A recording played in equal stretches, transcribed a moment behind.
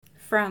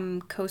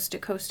From coast to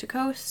coast to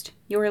coast,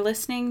 you're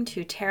listening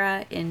to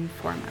Terra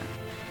Informa.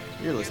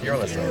 You're listening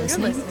to Terra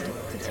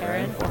Informa.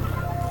 Terra Informa.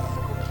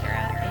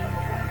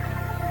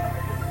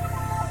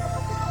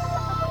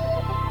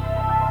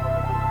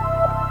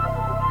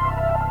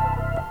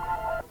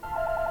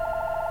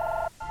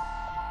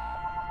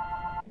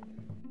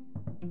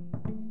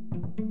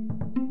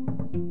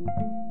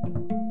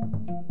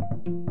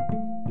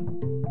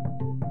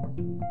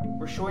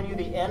 We're showing you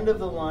the end of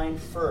the line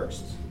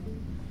first.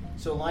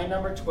 So line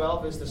number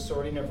 12 is the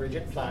sorting of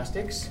rigid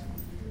plastics.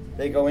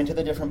 They go into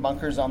the different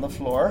bunkers on the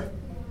floor.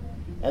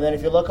 And then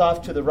if you look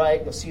off to the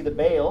right, you'll see the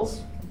bales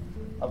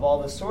of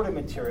all the sorted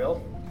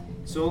material.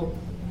 So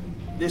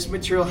this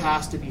material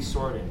has to be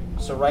sorted.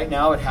 So right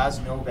now it has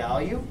no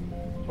value,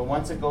 but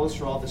once it goes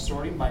through all the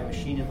sorting by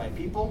machine and by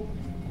people,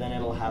 then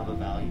it'll have a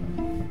value.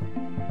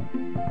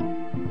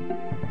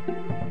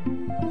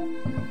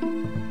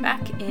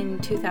 Back in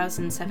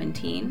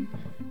 2017,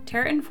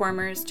 Terra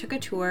Informers took a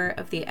tour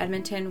of the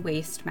Edmonton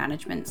Waste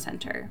Management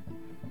Centre.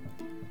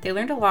 They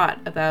learned a lot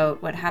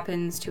about what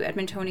happens to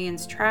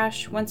Edmontonians'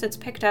 trash once it's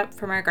picked up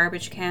from our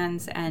garbage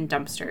cans and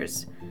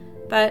dumpsters,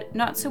 but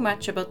not so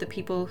much about the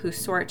people who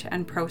sort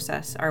and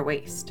process our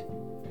waste.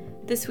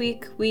 This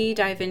week, we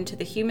dive into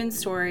the human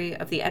story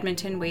of the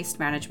Edmonton Waste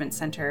Management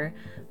Centre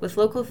with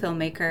local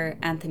filmmaker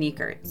Anthony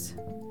Gertz.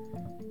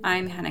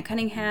 I'm Hannah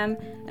Cunningham,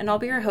 and I'll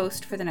be your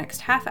host for the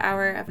next half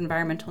hour of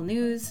environmental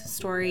news,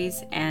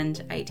 stories,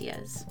 and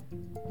ideas.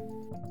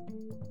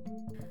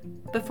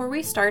 Before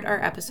we start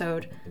our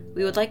episode,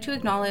 we would like to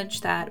acknowledge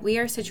that we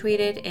are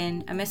situated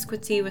in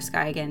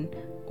Amiskwaciy-Waskahigan,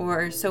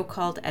 or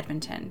so-called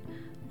Edmonton,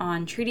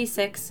 on Treaty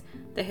 6,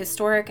 the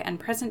historic and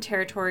present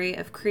territory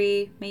of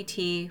Cree,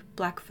 Métis,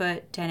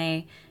 Blackfoot,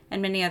 Dene,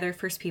 and many other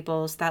First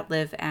Peoples that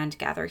live and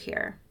gather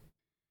here.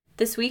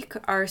 This week,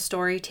 our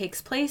story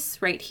takes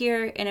place right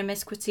here in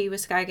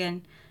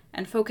Amiskwaciy-Waskahigan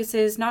and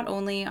focuses not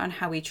only on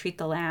how we treat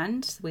the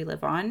land we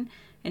live on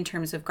in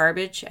terms of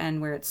garbage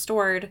and where it's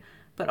stored,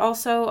 but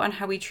also on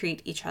how we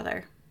treat each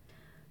other.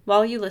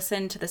 While you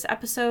listen to this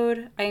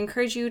episode, I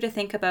encourage you to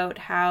think about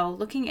how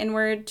looking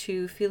inward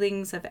to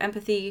feelings of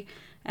empathy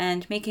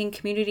and making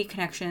community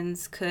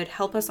connections could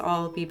help us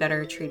all be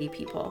better treaty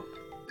people.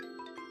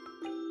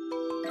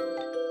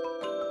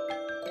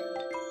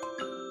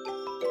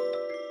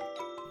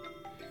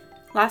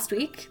 Last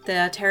week,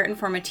 the Terra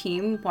Informa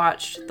team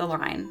watched The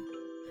Line,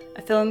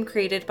 a film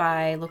created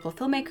by local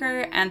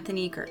filmmaker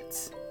Anthony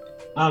Gertz.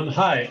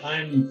 Hi,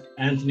 I'm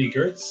Anthony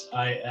Gertz.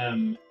 I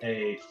am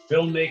a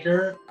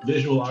filmmaker,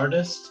 visual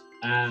artist,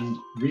 and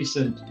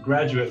recent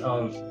graduate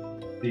of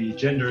the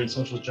Gender and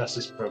Social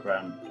Justice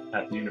program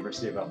at the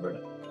University of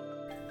Alberta.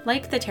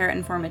 Like the Terra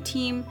Informa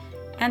team,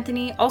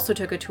 Anthony also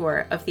took a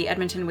tour of the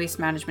Edmonton Waste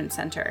Management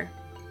Centre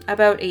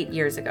about 8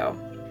 years ago.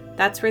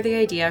 That's where the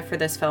idea for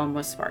this film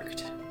was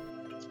sparked.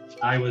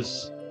 I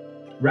was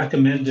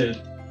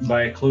recommended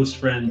by a close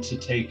friend to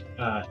take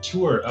a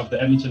tour of the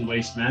Edmonton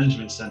Waste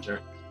Management Centre,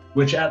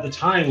 which at the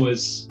time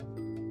was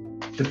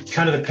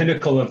kind of the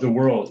pinnacle of the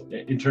world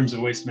in terms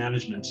of waste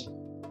management.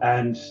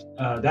 And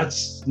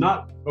that's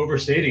not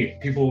overstating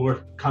it. People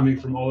were coming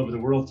from all over the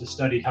world to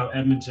study how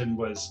Edmonton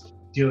was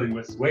dealing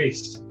with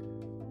waste.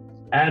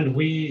 And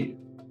we,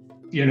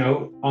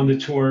 on the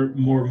tour,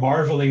 more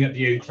marveling at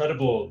the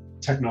incredible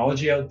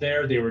technology out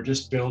there. They were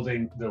just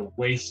building the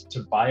waste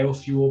to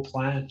biofuel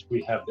plant.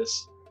 We have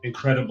this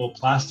incredible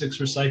plastics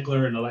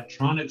recycler and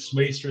electronics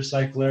waste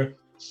recycler.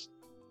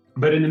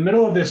 But in the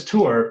middle of this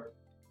tour,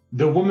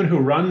 the woman who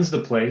runs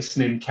the place,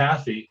 named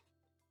Kathy,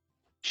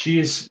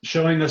 she's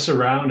showing us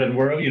around, and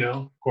we're,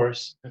 of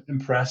course,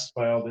 impressed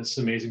by all this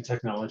amazing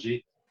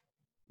technology.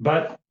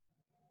 But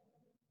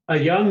a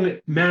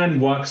young man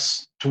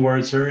walks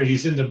towards her.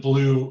 He's in the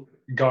blue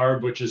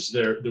garb, which is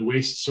the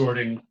waste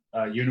sorting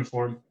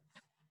uniform.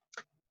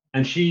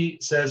 And she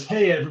says,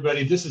 "Hey,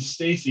 everybody, this is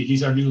Stacy.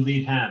 He's our new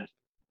lead hand."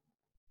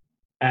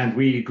 And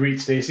we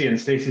greet Stacy, and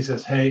Stacy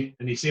says, "Hey,"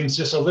 and he seems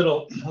just a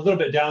little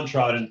bit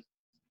downtrodden.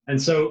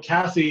 And so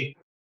Kathy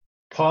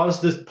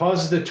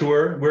pauses the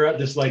tour. We're at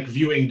this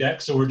viewing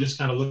deck, so we're just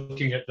kind of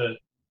looking at the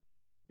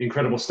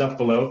incredible stuff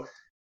below.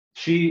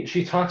 She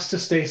talks to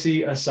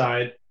Stacy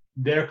aside.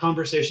 Their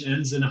conversation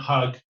ends in a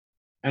hug,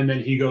 and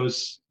then he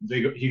goes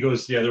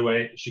the other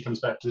way. She comes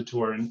back to the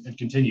tour and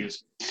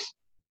continues.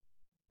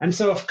 And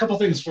so a couple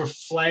things were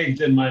flagged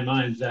in my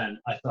mind then.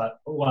 I thought,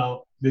 oh,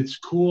 well, it's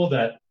cool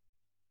that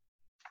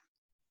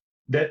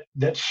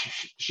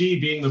she,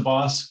 being the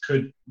boss,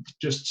 could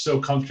just so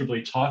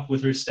comfortably talk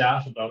with her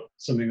staff about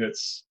something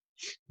that's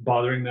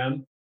bothering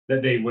them,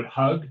 that they would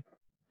hug.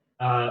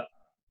 But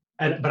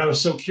I was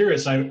so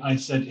curious. I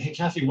said, "Hey,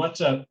 Kathy, what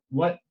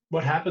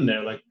happened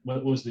there?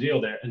 What was the deal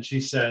there?" And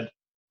she said,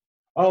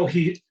 "Oh,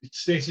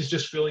 Stacy's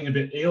just feeling a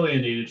bit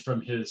alienated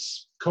from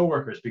his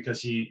coworkers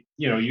because he,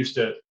 used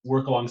to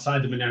work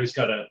alongside them, and now he's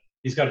got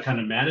to kind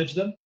of manage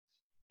them,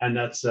 and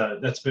that's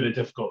been a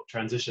difficult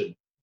transition."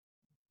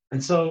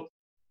 And so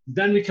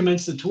then we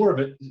commenced the tour,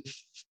 but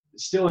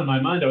still in my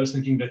mind, I was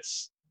thinking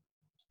that's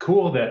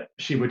cool that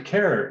she would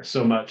care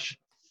so much.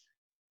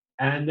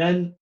 And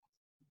then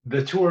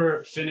the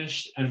tour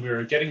finished and we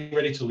were getting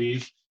ready to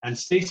leave, and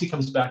Stacy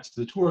comes back to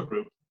the tour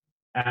group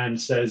and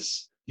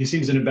says, he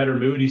seems in a better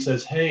mood. He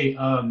says, hey,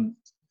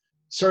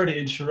 sorry to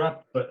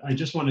interrupt, but I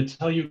just want to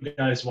tell you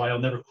guys why I'll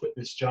never quit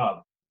this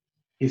job.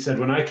 He said,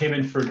 when I came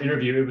in for an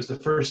interview, it was the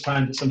first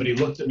time that somebody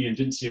looked at me and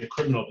didn't see a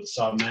criminal but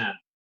saw a man.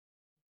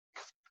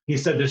 He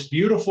said this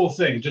beautiful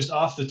thing just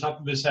off the top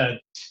of his head,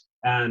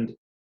 and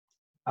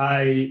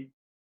I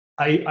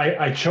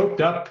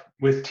choked up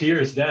with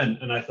tears then,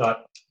 and I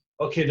thought,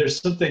 okay,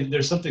 there's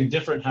something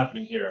different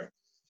happening here.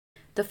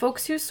 The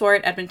folks who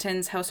sort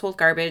Edmonton's household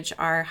garbage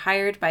are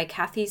hired by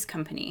Kathy's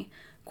company,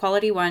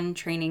 Quality One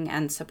Training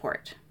and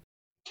Support.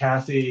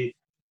 Kathy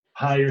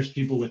hires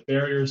people with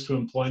barriers to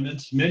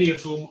employment, many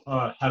of whom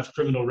have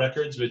criminal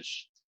records,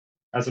 which,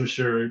 as I'm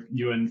sure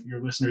you and your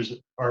listeners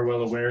are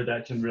well aware,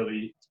 that can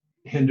really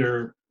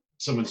hinder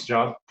someone's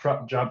job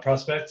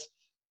prospects.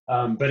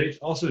 But it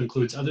also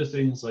includes other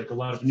things, like a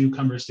lot of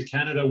newcomers to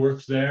Canada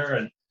work there,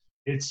 and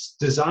it's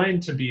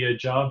designed to be a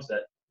job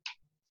that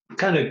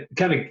kind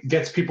of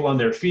gets people on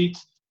their feet,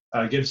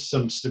 gives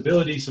some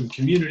stability, some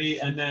community,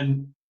 and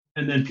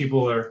then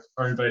people are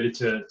invited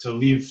to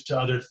leave to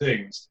other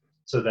things,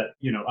 so that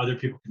other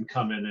people can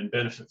come in and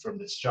benefit from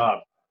this job.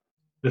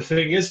 The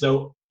thing is,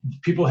 though,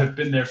 people have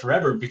been there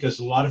forever because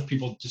a lot of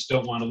people just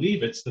don't want to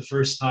leave. It's the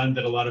first time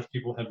that a lot of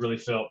people have really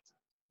felt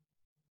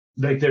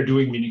like they're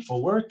doing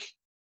meaningful work.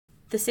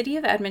 The City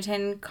of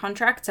Edmonton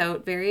contracts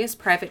out various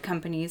private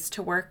companies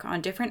to work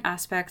on different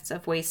aspects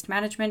of waste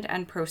management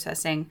and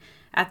processing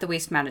at the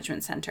Waste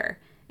Management Centre,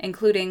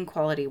 including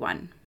Quality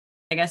One.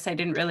 I guess I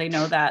didn't really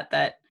know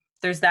that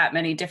there's that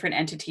many different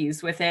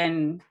entities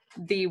within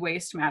the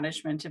waste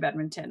management of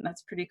Edmonton.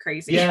 That's pretty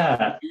crazy.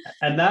 Yeah,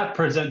 and that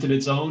presented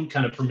its own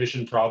kind of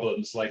permission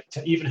problems, like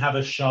to even have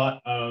a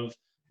shot of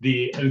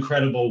the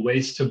incredible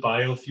waste to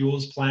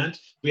biofuels plant,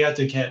 we had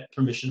to get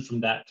permission from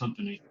that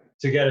company.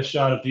 To get a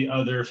shot of the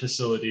other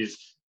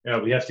facilities,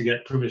 we have to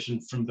get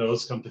permission from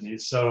those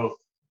companies. So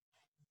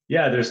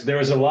yeah, there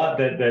was a lot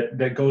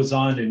that goes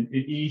on in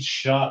each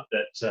shot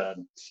that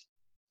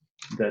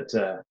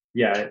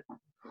it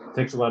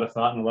takes a lot of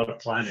thought and a lot of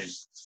planning.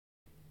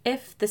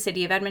 If the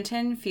City of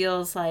Edmonton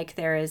feels like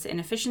there is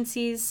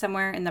inefficiencies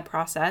somewhere in the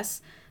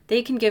process,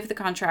 they can give the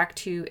contract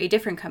to a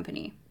different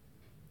company.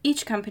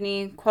 Each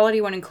company,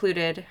 Quality One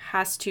included,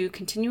 has to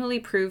continually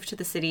prove to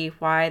the city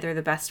why they're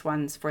the best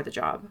ones for the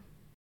job.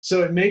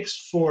 So it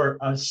makes for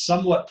a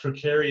somewhat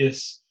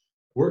precarious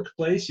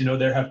workplace.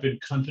 There have been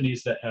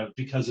companies that have,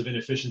 because of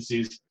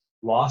inefficiencies,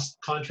 lost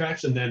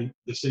contracts, and then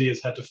the city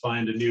has had to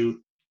find a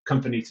new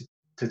company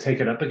to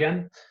take it up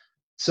again.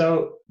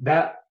 So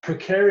that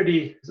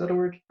precarity, is that a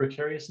word?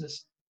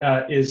 Precariousness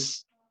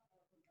is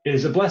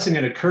a blessing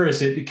and a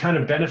curse. It kind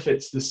of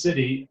benefits the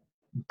city,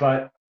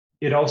 but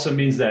it also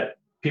means that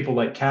people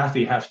like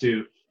Kathy have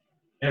to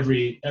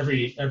every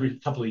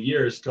couple of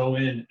years go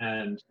in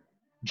and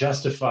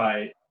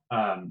justify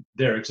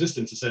their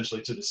existence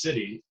essentially to the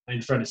city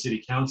in front of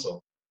city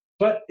council.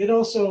 But it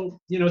also,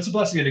 it's a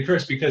blessing and a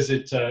curse because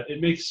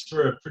it makes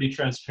for a pretty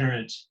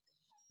transparent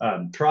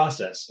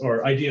process,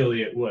 or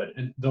ideally it would.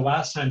 And the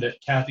last time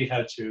that Kathy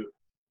had to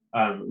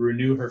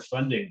renew her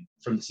funding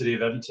from the city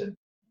of Edmonton,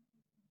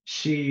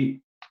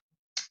 she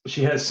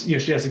has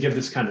to give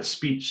this kind of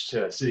speech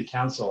to city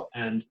council,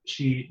 and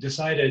she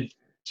decided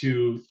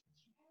to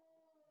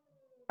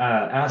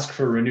ask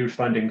for renewed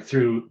funding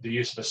through the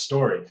use of a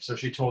story. So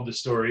she told the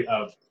story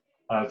of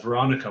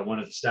Veronica, one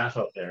of the staff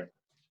out there,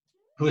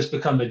 who has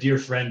become a dear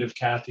friend of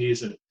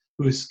Kathy's and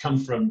who's come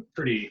from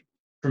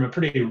a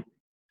pretty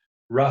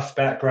rough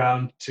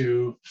background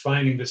to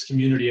finding this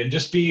community and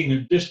just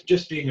being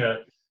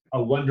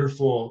a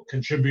wonderful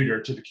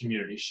contributor to the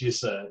community.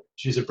 She's a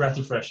breath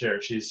of fresh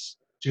air. She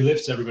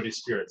lifts everybody's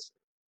spirits.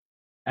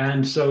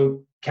 And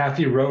so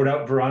Kathy wrote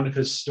out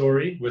Veronica's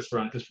story, with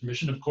Veronica's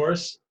permission, of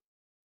course,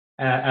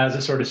 as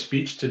a sort of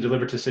speech to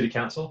deliver to city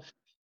council.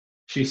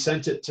 She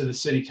sent it to the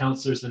city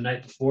councilors the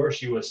night before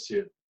she was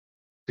to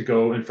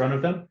go in front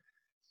of them.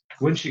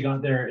 When she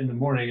got there in the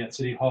morning at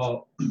City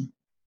Hall,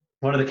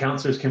 one of the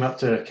councilors came up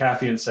to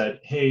Kathy and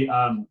said, "Hey,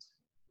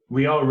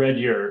 we all read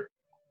your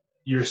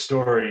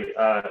story.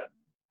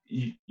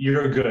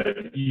 You're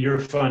good. You're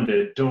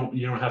funded.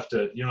 You don't have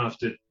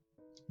to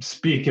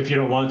speak if you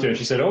don't want to." And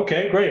she said,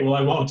 "Okay, great. Well,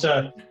 I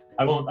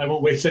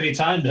won't waste any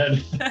time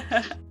then."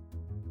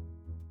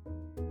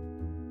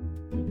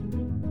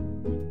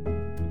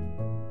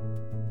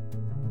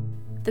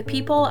 The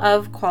people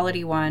of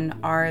Quality One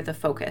are the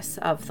focus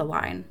of the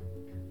line.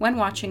 When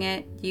watching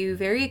it, you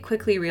very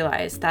quickly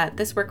realize that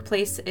this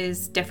workplace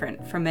is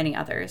different from many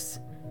others.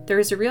 There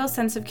is a real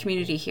sense of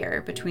community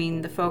here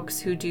between the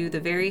folks who do the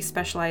very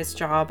specialized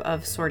job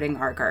of sorting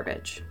our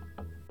garbage.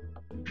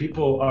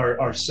 People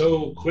are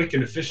so quick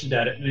and efficient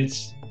at it, and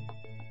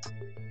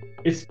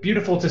it's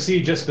beautiful to see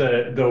just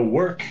the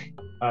work,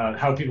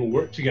 how people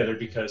work together,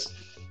 because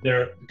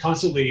they're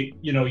constantly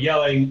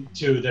yelling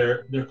to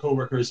their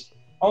coworkers,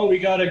 "Oh, we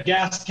got a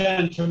gas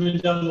can coming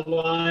down the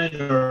line,"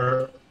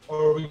 or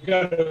we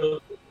got an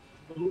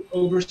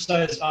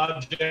oversized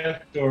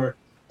object, or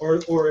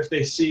or if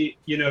they see,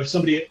 if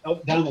somebody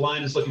down the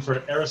line is looking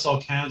for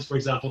aerosol cans, for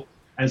example,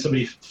 and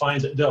somebody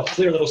finds it, they'll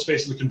clear a little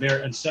space in the conveyor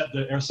and set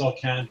the aerosol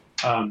can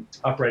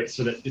upright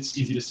so that it's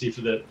easy to see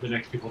for the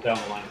next people down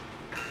the line.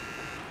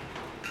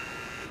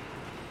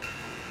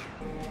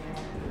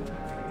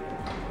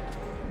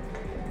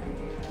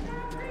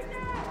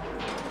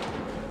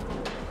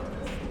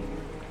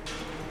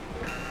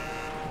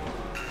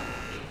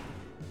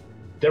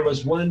 There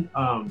was one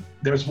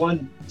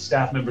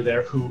staff member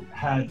there who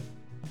had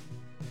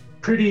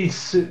pretty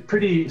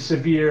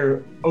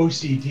severe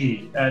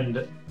OCD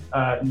and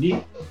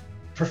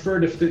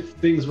preferred if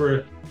things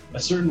were a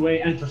certain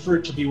way and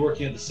preferred to be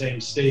working at the same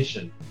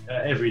station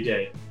every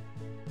day.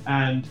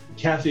 And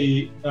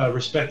Kathy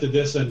respected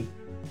this and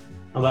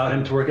allowed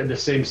him to work at the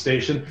same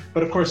station,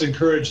 but of course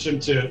encouraged him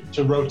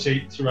to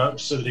rotate throughout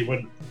so that he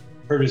wouldn't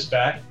hurt his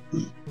back.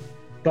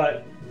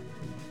 But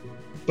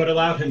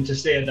allowed him to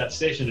stay at that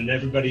station, and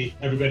everybody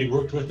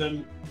worked with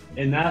him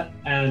in that.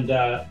 And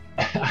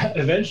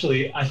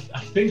eventually, I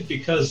think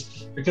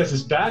because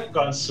his back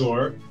got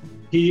sore,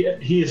 he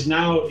is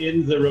now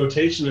in the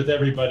rotation with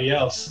everybody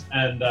else,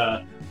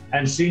 and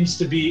seems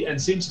to be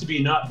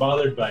not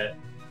bothered by it.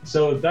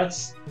 So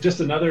that's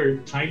just another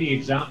tiny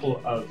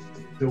example of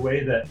the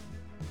way that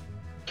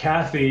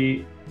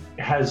Kathy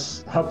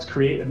has helped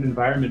create an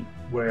environment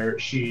where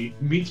she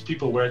meets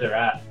people where they're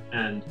at,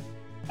 and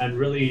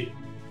really,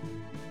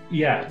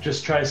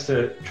 just tries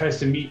to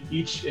meet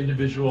each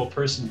individual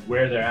person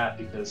where they're at,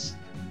 because,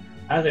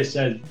 as I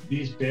said,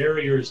 these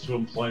barriers to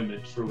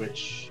employment for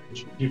which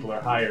people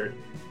are hired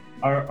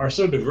are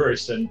so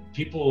diverse, and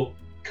people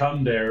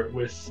come there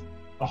with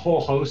a whole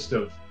host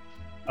of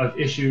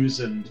issues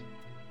and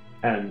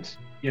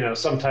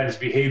sometimes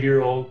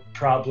behavioral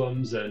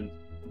problems, and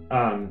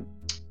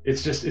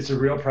it's a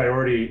real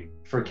priority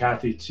for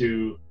Kathy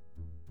to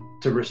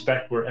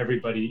respect where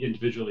everybody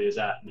individually is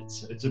at, and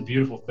it's a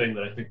beautiful thing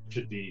that I think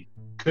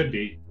could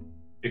be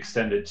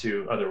extended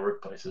to other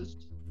workplaces.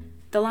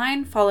 The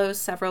line follows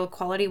several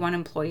Quality One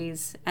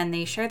employees, and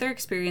they share their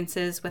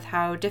experiences with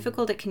how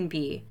difficult it can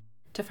be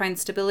to find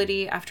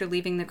stability after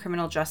leaving the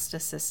criminal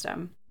justice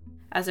system,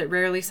 as it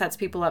rarely sets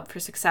people up for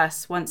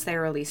success once they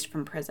are released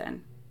from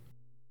prison.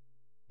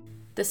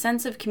 The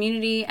sense of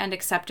community and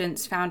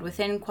acceptance found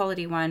within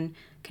Quality One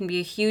can be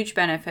a huge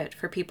benefit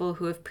for people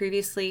who have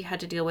previously had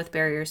to deal with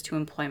barriers to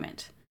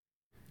employment.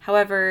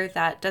 However,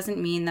 that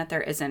doesn't mean that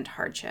there isn't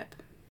hardship.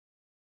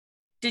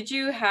 Did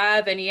you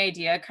have any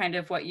idea kind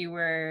of what you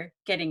were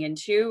getting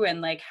into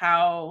and like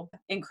how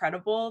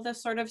incredible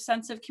this sort of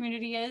sense of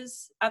community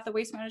is at the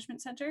Waste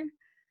Management Center?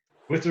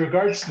 With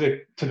regards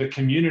to the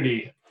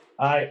community,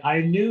 I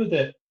knew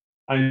that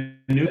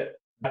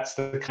that's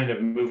the kind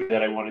of movie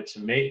that I wanted to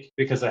make,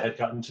 because I had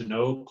gotten to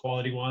know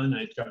Quality One.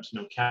 I'd gotten to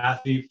know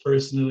Kathy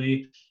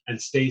personally,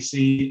 and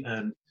Stacy,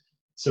 and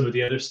some of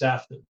the other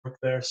staff that work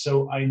there.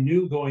 So I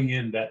knew going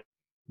in that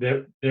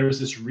there was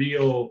this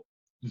real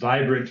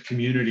vibrant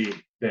community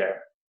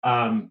there.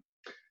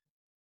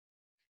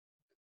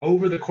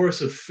 Over the course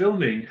of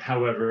filming,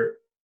 however,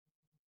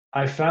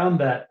 I found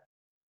that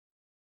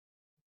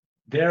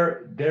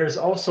there's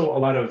also a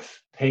lot of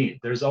pain.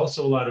 There's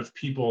also a lot of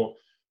people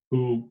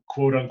who,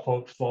 quote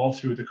unquote, fall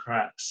through the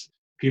cracks.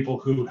 People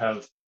who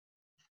have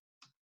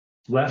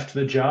left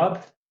the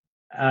job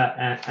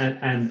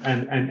and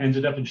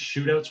ended up in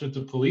shootouts with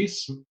the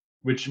police,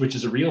 which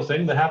is a real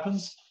thing that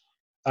happens.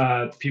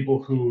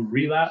 People who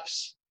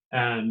relapse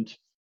and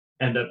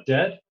end up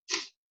dead.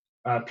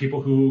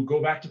 People who go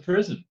back to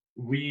prison.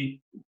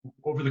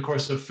 Over the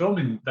course of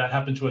filming, that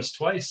happened to us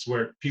twice,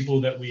 where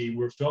people that we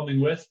were filming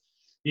with,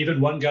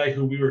 even one guy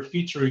who we were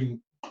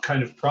featuring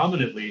kind of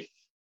prominently,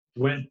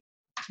 went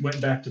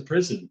back to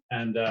prison.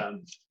 And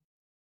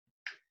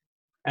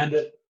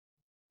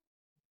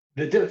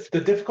the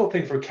difficult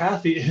thing for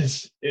Kathy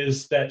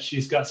is that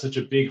she's got such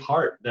a big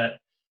heart that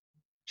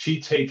she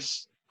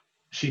takes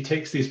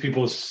these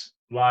people's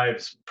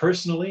lives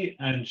personally,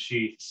 and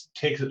she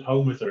takes it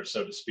home with her,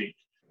 so to speak.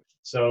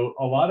 So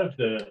a lot of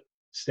the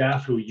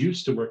staff who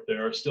used to work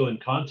there are still in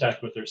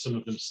contact with her. Some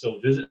of them still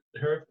visit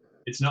her.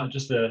 It's not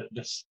just the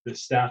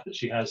staff that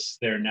she has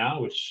there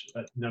now, which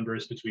number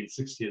is between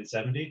 60 and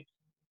 70.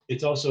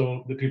 It's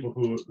also the people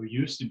who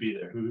used to be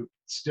there, who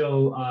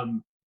still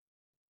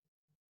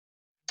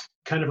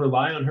kind of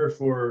rely on her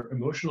for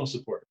emotional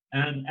support.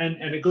 And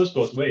it goes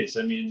both ways.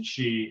 I mean,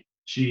 she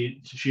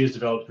has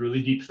developed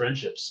really deep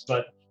friendships,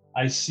 but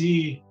I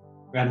see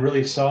and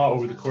really saw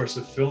over the course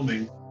of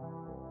filming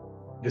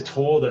the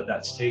toll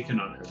that's taken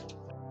on her.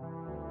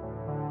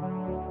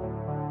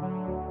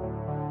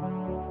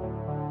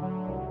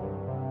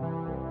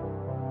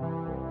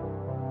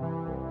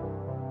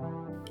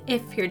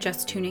 If you're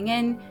just tuning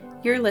in,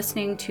 you're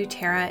listening to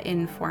Terra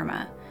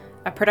Informa,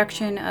 a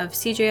production of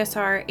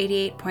CJSR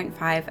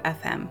 88.5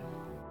 FM.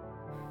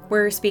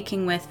 We're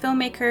speaking with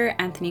filmmaker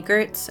Anthony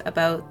Gertz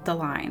about The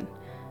Line,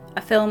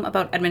 a film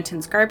about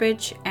Edmonton's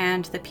garbage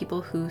and the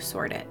people who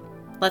sort it.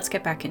 Let's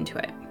get back into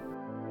it.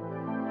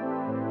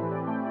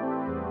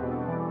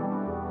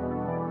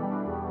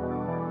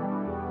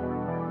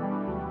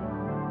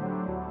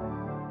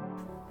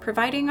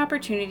 Providing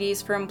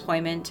opportunities for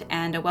employment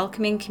and a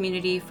welcoming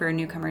community for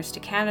newcomers to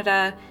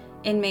Canada,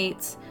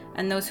 inmates,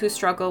 and those who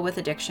struggle with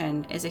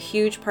addiction is a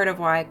huge part of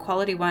why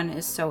Quality One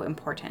is so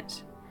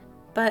important.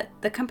 But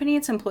the company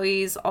and its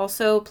employees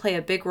also play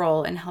a big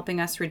role in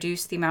helping us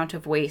reduce the amount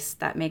of waste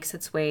that makes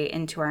its way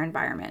into our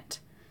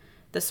environment.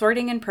 The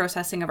sorting and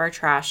processing of our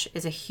trash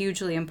is a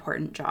hugely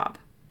important job.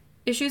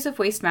 Issues of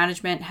waste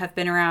management have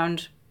been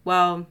around,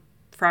 well,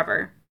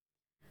 forever.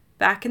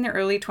 Back in the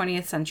early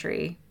 20th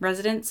century,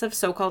 residents of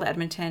so-called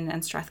Edmonton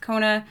and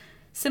Strathcona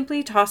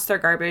simply tossed their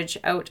garbage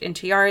out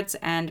into yards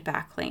and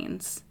back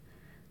lanes.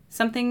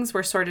 Some things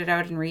were sorted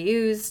out and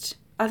reused.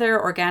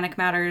 Other organic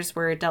matters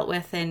were dealt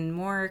with in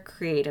more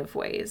creative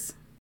ways.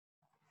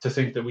 To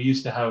think that we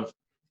used to have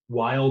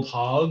wild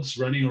hogs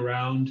running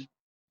around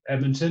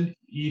Edmonton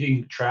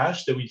eating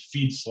trash that we'd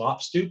feed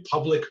slops to,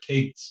 public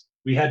pigs.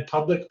 We had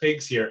public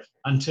pigs here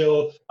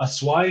until a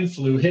swine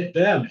flu hit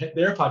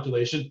their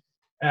population.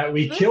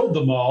 We killed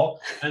them all,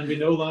 and we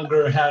no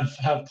longer have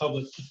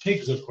public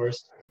pigs, of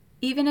course.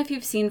 Even if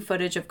you've seen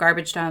footage of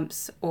garbage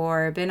dumps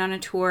or been on a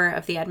tour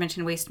of the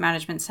Edmonton Waste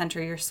Management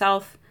Centre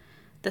yourself,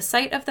 the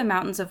sight of the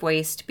mountains of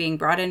waste being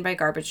brought in by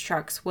garbage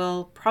trucks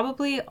will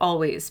probably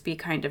always be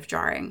kind of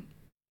jarring.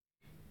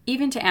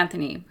 Even to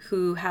Anthony,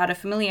 who had a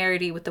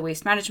familiarity with the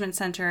Waste Management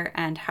Centre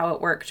and how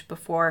it worked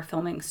before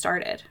filming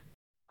started.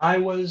 I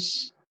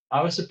was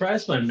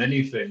surprised by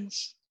many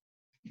things.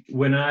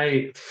 When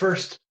I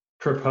first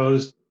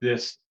proposed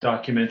this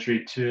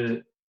documentary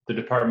to the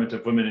Department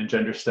of Women and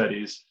Gender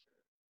Studies,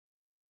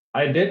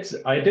 I did so,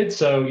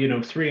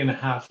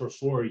 3.5 or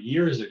 4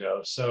 years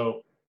ago.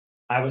 So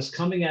I was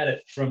coming at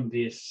it from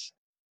this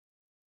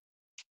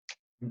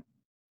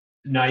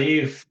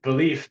naive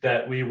belief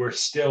that we were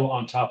still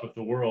on top of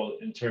the world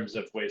in terms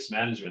of waste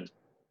management.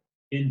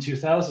 In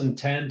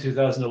 2010,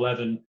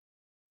 2011,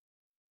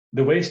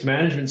 the Waste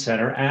Management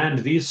Center and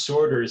these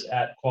sorters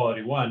at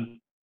Quality One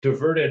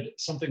diverted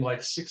something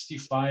like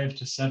 65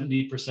 to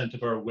 70%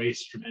 of our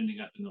waste from ending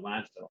up in the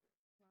landfill,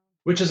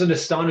 which is an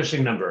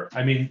astonishing number.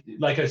 I mean,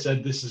 like I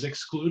said, this is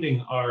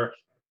excluding our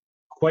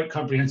quite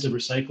comprehensive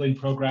recycling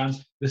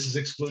programs. This is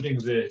excluding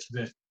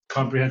the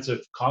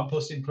comprehensive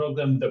composting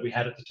program that we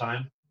had at the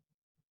time.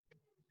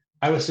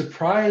 I was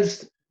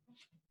surprised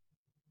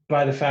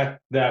by the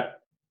fact that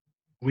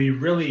we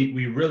really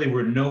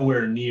were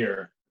nowhere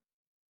near.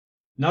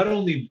 Not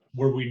only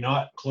were we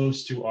not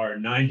close to our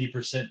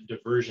 90%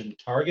 diversion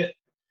target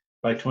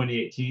by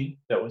 2018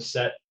 that was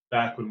set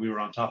back when we were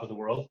on top of the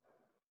world,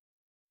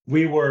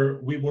 we were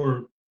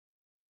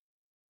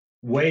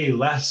way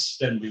less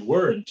than we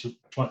were in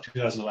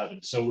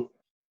 2011. So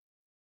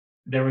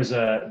there was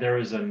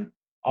an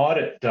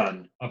audit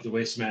done of the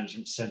Waste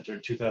Management Center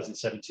in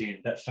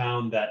 2017 that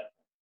found that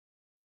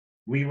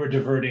we were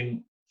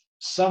diverting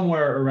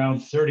somewhere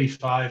around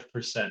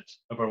 35%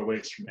 of our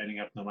waste from ending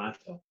up in the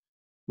landfill,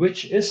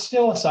 which is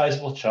still a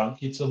sizable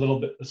chunk. It's a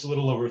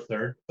little over a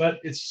third, but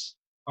it's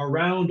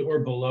around or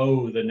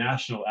below the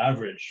national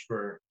average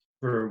for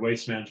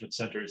waste management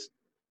centers.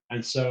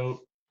 And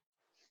so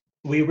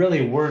we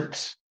really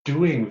weren't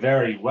doing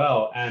very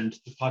well. And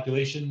the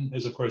population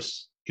is, of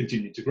course,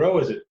 continued to grow,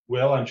 as it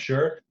will, I'm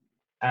sure.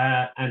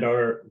 And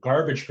our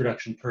garbage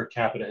production per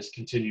capita has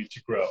continued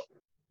to grow.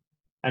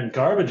 And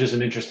garbage is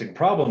an interesting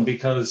problem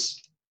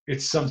because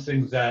it's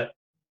something that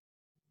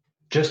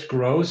just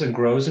grows and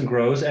grows and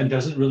grows and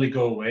doesn't really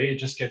go away. It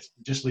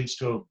just leads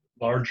to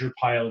a larger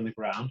pile in the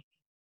ground.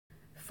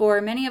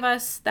 For many of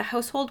us, the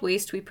household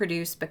waste we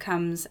produce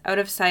becomes out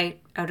of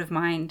sight, out of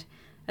mind,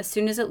 as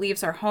soon as it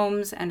leaves our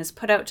homes and is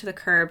put out to the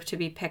curb to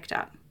be picked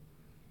up.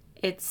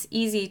 It's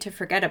easy to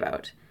forget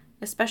about,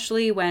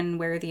 especially when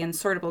where the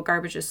unsortable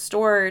garbage is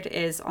stored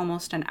is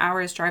almost an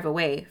hour's drive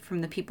away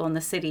from the people in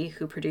the city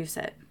who produce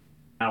it.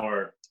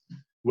 Our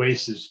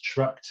waste is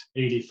trucked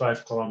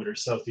 85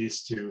 kilometers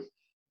southeast to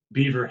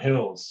Beaver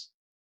Hills,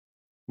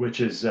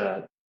 which is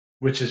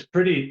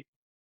pretty.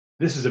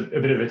 This is a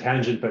bit of a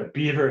tangent, but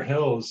Beaver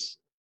Hills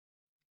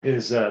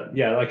is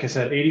like I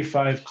said,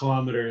 85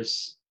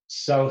 kilometers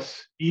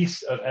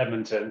southeast of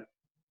Edmonton,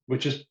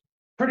 which is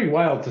pretty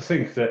wild to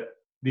think that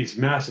these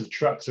massive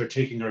trucks are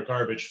taking our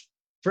garbage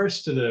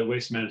first to the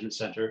Waste Management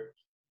Center,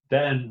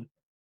 then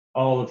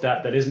all of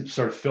that isn't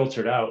sort of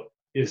filtered out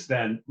is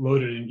then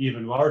loaded in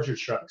even larger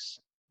trucks,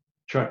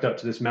 trucked up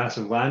to this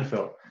massive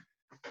landfill.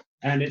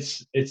 And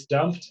it's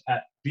dumped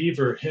at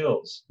Beaver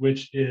Hills,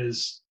 which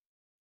is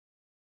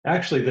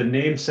actually the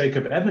namesake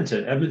of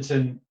Edmonton.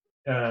 Edmonton,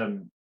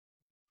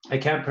 I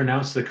can't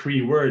pronounce the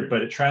Cree word,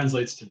 but it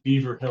translates to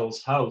Beaver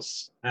Hills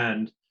House.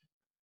 And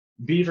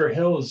Beaver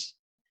Hills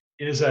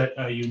is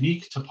a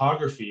unique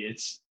topography.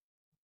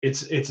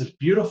 It's a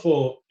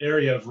beautiful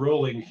area of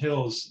rolling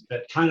hills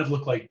that kind of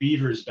look like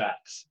beavers'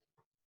 backs.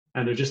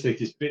 And they're just like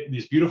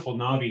these beautiful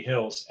knobby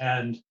hills.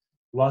 And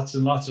lots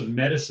and lots of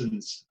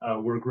medicines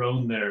were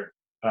grown there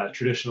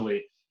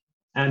traditionally.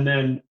 And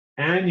then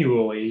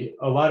annually,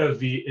 a lot of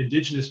the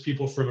Indigenous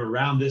people from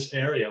around this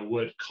area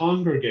would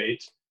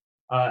congregate.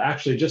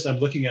 Actually, I'm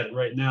looking at it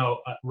right now,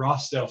 at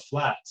Rossdale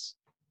Flats,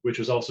 which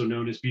was also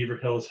known as Beaver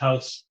Hills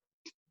House.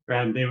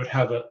 and they would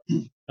have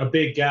a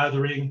big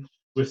gathering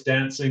with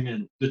dancing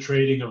and the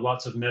trading of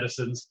lots of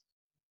medicines.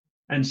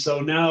 And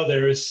so now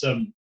there is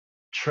some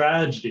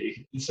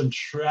tragedy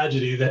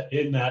that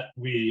in that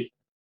we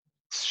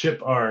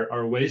ship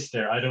our waste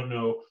there. I don't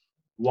know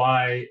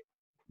why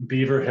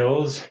Beaver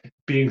Hills,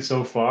 being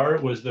so far,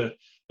 was the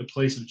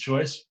place of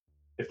choice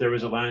if there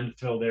was a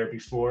landfill there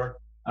before.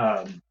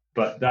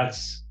 But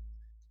that's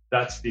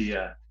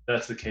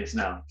the case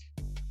now.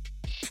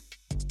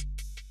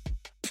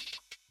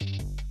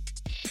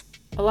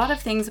 A lot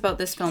of things about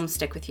this film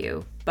stick with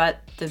you,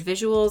 but the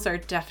visuals are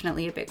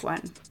definitely a big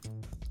one.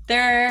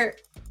 There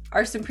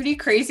are some pretty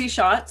crazy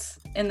shots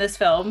in this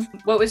film.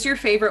 What was your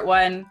favorite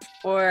one,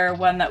 or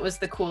one that was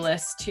the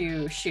coolest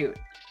to shoot?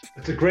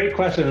 It's a great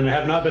question, and I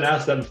have not been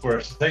asked that before,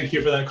 so thank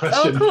you for that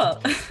question. Oh,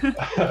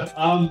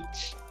 cool.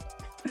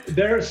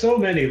 There are so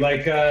many.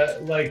 One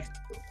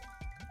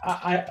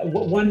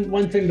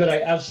thing that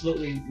I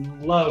absolutely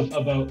love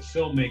about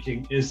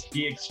filmmaking is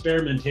the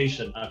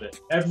experimentation of it.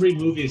 Every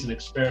movie is an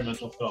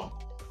experimental film,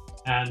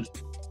 and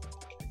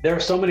there are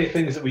so many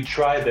things that we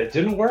tried that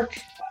didn't work,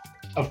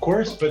 of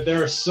course, but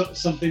there are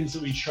some things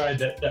that we tried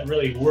that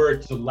really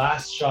worked. The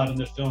last shot in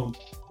the film,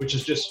 which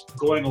is just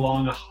going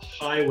along a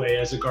highway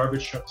as a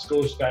garbage truck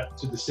goes back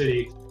to the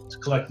city to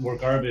collect more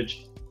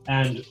garbage,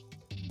 and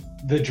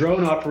the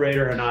drone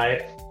operator and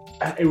I,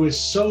 it was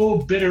so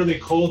bitterly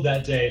cold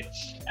that day,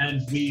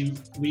 and we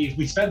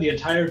spent the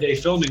entire day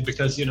filming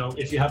because, you know,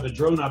 if you have a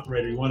drone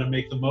operator, you want to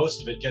make the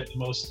most of it, get the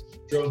most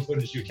drone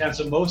footage you can.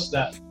 So most of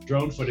that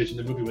drone footage in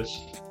the movie was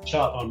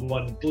shot on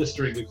one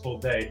blisteringly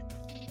cold day.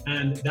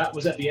 And that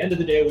was at the end of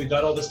the day. We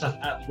got all the stuff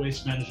at the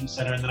Waste Management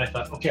Center, and then I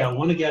thought, okay, I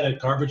want to get a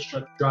garbage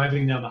truck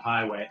driving down the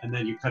highway, and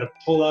then you kind of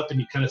pull up and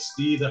you kind of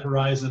see the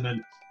horizon,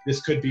 and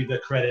this could be the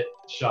credit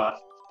shot.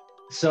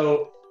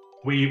 So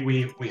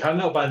we hung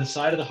out by the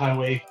side of the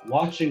highway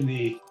watching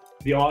the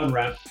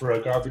on-ramp for a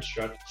garbage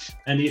truck,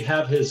 and he'd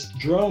have his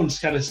drones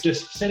kind of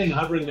just sitting,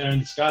 hovering there in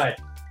the sky.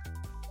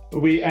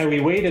 We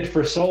waited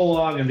for so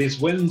long, and these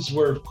winds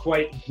were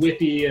quite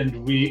whippy,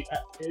 and we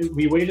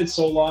waited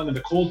so long, and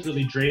the cold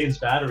really drains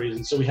batteries,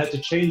 and so we had to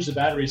change the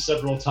batteries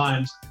several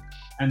times,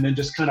 and then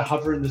just kind of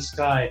hover in the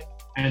sky,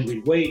 and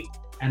we'd wait,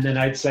 and then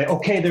I'd say,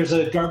 okay, there's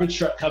a garbage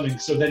truck coming.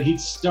 So then he'd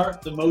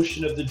start the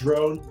motion of the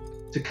drone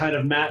to kind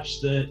of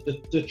match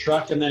the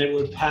truck, and then it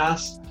would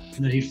pass,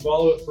 and then he'd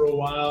follow it for a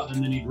while,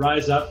 and then he'd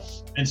rise up.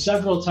 And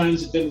several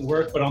times it didn't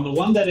work, but on the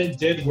one that it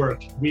did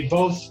work, we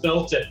both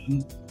felt it,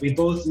 and we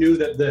both knew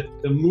that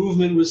the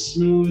movement was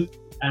smooth,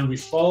 and we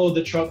followed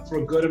the truck for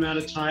a good amount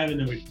of time,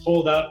 and then we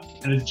pulled up,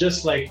 and it's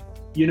just like,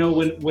 you know,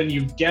 when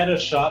you get a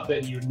shot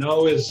that you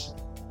know is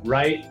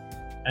right,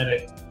 and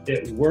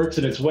it works,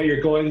 and it's what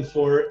you're going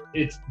for,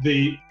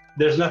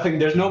 there's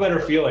no better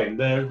feeling.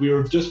 We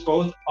were just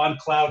both on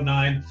cloud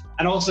nine,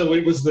 and also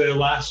it was the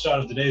last shot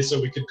of the day,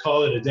 so we could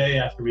call it a day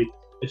after we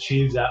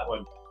achieved that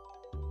one.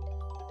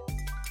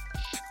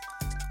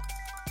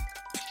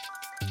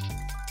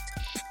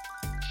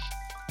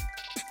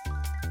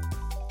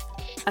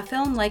 A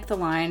film like The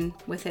Line,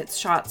 with its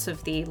shots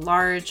of the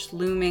large,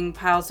 looming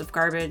piles of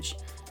garbage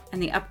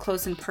and the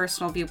up-close and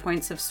personal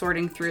viewpoints of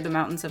sorting through the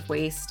mountains of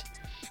waste,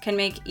 can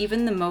make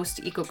even the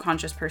most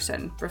eco-conscious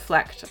person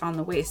reflect on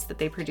the waste that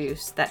they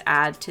produce that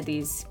add to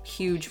these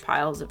huge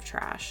piles of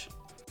trash.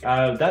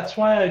 That's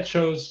why I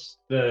chose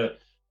to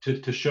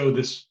show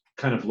this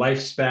kind of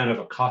lifespan of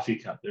a coffee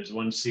cup. There's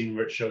one scene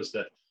where it shows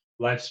the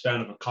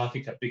lifespan of a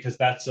coffee cup, because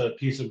that's a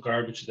piece of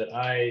garbage that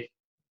I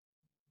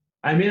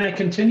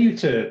continue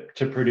to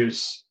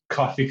produce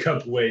coffee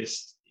cup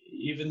waste,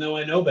 even though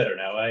I know better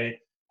now.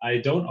 I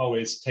don't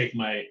always take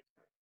my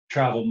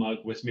travel mug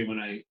with me when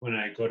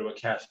I go to a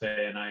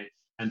cafe,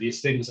 and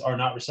these things are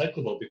not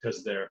recyclable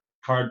because they're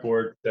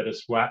cardboard that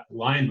is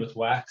lined with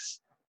wax.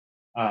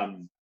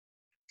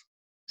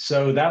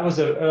 So that was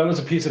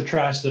a piece of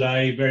trash that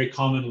I very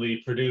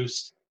commonly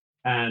produced,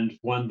 and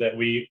one that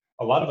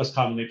a lot of us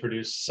commonly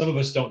produce. Some of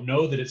us don't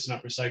know that it's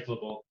not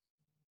recyclable.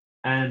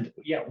 And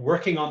yeah,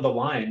 working on The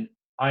Line,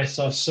 I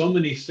saw so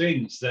many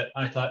things that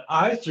I thought,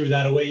 I threw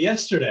that away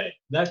yesterday.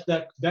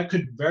 That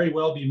could very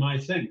well be my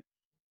thing.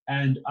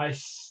 And I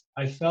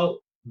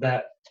felt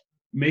that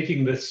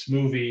making this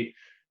movie,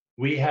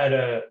 we had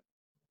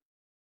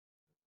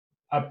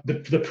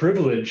the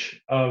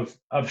privilege of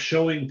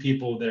showing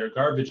people their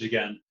garbage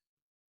again,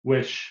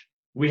 which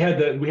we had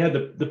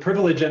the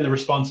privilege and the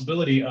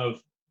responsibility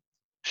of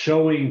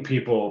showing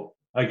people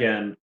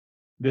again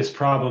this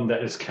problem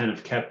that is kind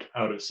of kept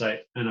out of sight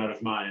and out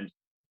of mind.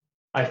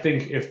 I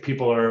think if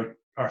people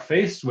are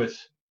faced with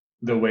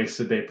the waste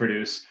that they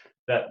produce,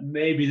 that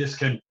maybe this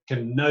can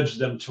nudge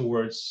them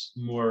towards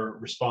more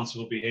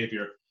responsible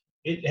behavior.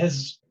 It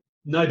has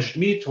nudged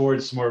me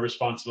towards more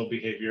responsible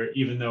behavior,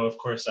 even though, of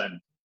course, I'm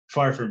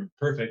far from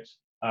perfect.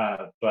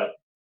 But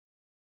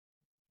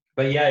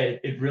yeah,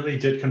 it really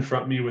did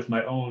confront me with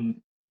my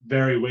own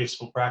very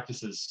wasteful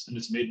practices, and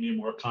it's made me a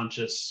more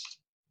conscious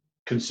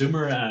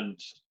consumer and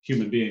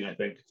human being, I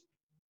think.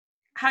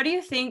 How do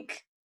you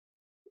think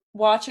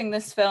watching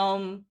this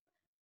film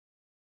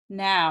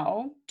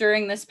now,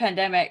 during this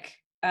pandemic,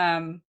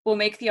 we'll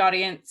make the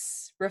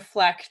audience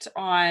reflect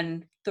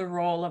on the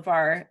role of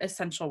our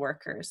essential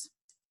workers.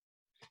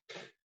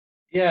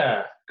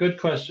 Yeah, good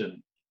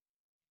question.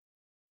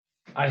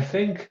 I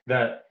think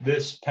that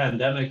this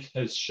pandemic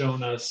has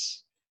shown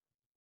us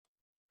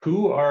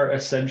who our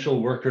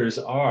essential workers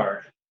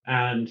are,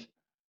 and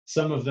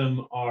some of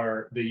them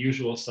are the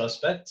usual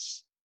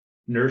suspects,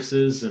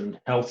 nurses and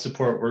health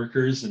support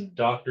workers and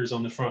doctors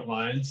on the front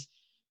lines,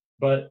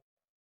 but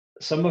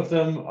some of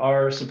them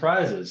are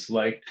surprises,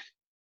 like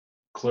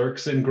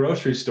clerks in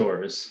grocery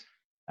stores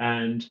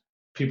and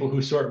people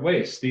who sort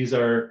waste. These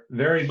are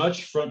very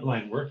much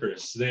frontline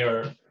workers. They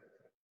are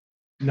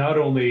not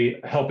only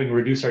helping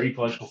reduce our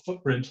ecological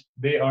footprint,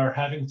 they are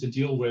having to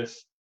deal with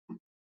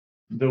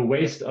the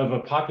waste of a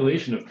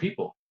population of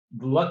people.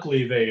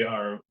 Luckily, they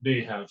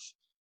have,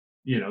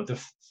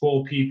 the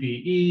full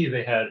PPE.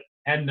 They had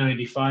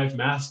N95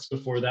 masks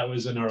before that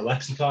was in our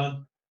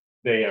lexicon.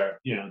 They are,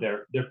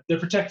 they're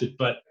protected,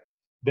 but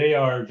they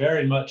are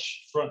very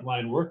much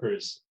frontline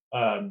workers.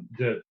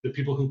 The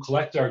people who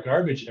collect our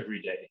garbage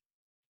every day,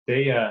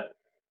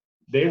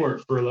 they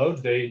weren't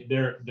furloughed.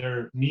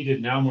 They're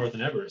needed now more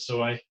than ever.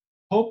 So I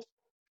hope,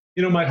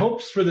 my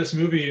hopes for this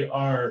movie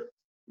are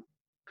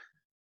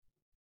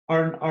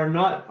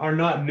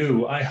not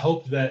new. I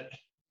hope that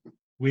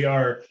we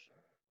are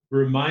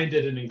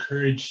reminded and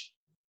encouraged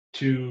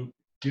to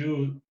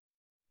do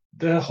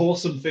the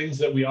wholesome things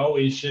that we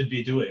always should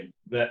be doing,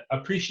 that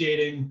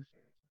appreciating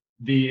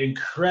the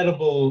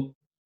incredible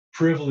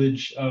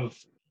privileges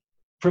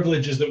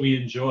that we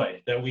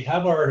enjoy, that we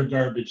have our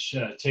garbage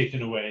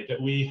taken away,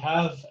 that we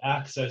have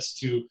access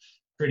to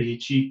pretty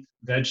cheap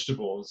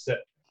vegetables, that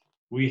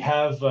we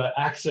have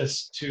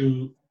access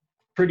to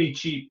pretty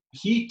cheap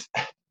heat,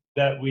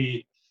 that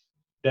we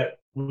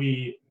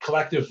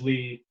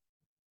collectively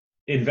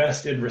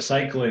invest in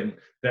recycling,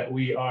 that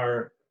we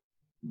are,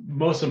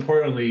 most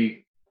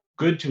importantly,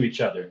 good to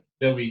each other,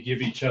 that we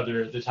give each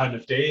other the time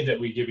of day, that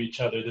we give each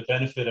other the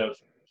benefit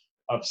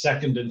of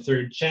second and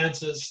third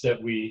chances,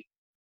 that we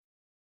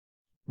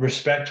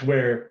respect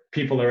where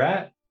people are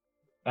at,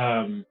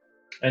 and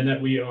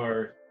that we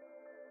are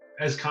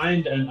as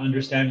kind and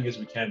understanding as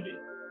we can be.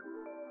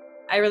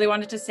 I really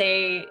wanted to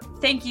say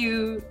thank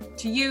you,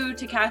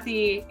 to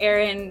Kathy,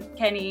 Aaron,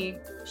 Kenny,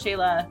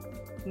 Shayla,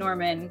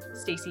 Norman,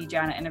 Stacy,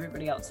 Janet, and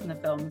everybody else in the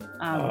film.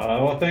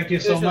 Well, thank you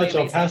so much.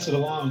 Really I'll pass it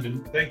along,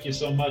 and thank you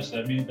so much.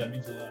 That means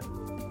a lot.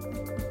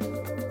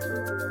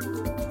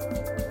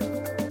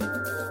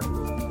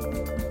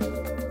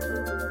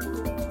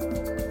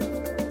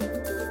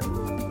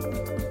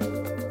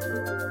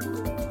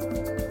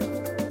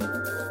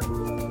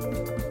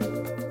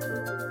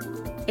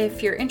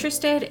 If you're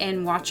interested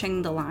in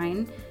watching The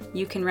Line,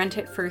 you can rent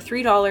it for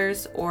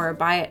 $3 or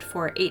buy it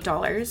for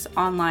 $8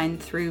 online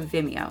through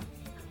Vimeo.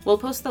 We'll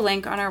post the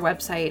link on our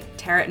website,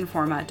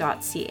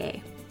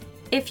 terrainforma.ca.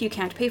 If you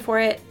can't pay for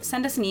it,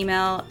 send us an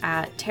email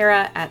at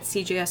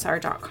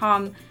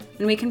terra@cjsr.com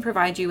and we can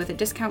provide you with a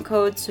discount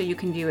code so you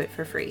can view it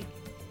for free.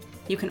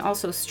 You can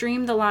also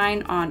stream The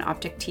Line on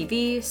Optic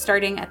TV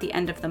starting at the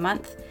end of the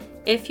month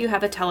if you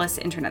have a TELUS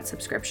internet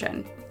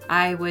subscription.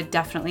 I would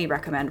definitely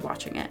recommend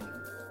watching it.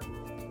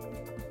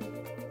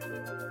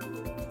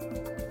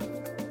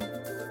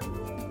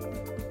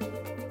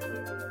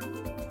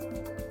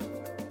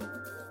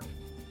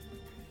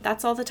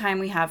 That's all the time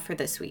we have for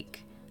this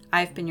week.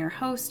 I've been your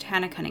host,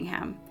 Hannah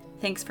Cunningham.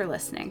 Thanks for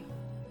listening.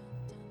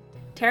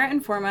 Terra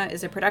Informa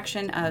is a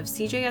production of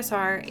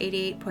CJSR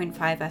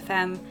 88.5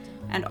 FM,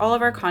 and all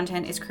of our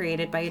content is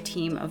created by a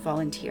team of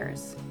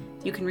volunteers.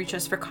 You can reach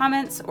us for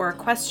comments or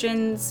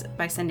questions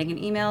by sending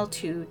an email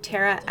to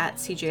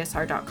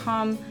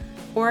terra@cjsr.com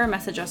or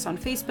message us on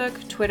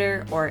Facebook,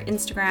 Twitter, or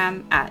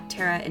Instagram at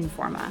Terra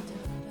Informa.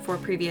 For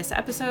previous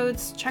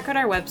episodes, check out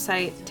our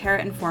website,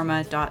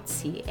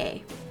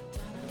 terrainforma.ca.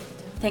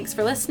 Thanks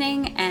for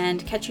listening,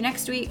 and catch you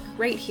next week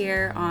right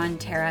here on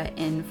Terra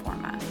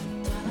Informa.